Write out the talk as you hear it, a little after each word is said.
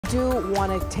do want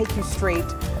to take you straight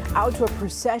out to a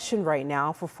procession right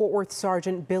now for Fort Worth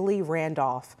Sergeant Billy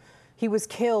Randolph. He was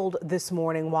killed this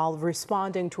morning while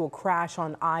responding to a crash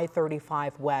on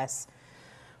I-35 West.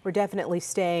 We're definitely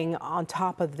staying on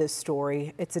top of this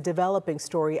story. It's a developing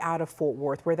story out of Fort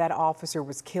Worth where that officer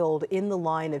was killed in the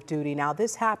line of duty. Now,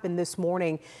 this happened this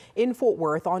morning in Fort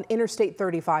Worth on Interstate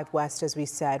 35 West, as we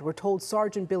said. We're told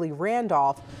Sergeant Billy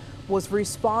Randolph was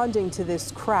responding to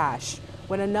this crash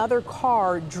when another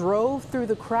car drove through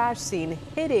the crash scene,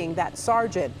 hitting that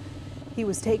sergeant. He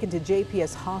was taken to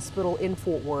JPS Hospital in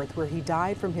Fort Worth, where he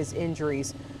died from his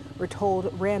injuries. We're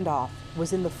told Randolph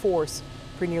was in the force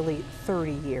for nearly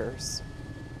 30 years.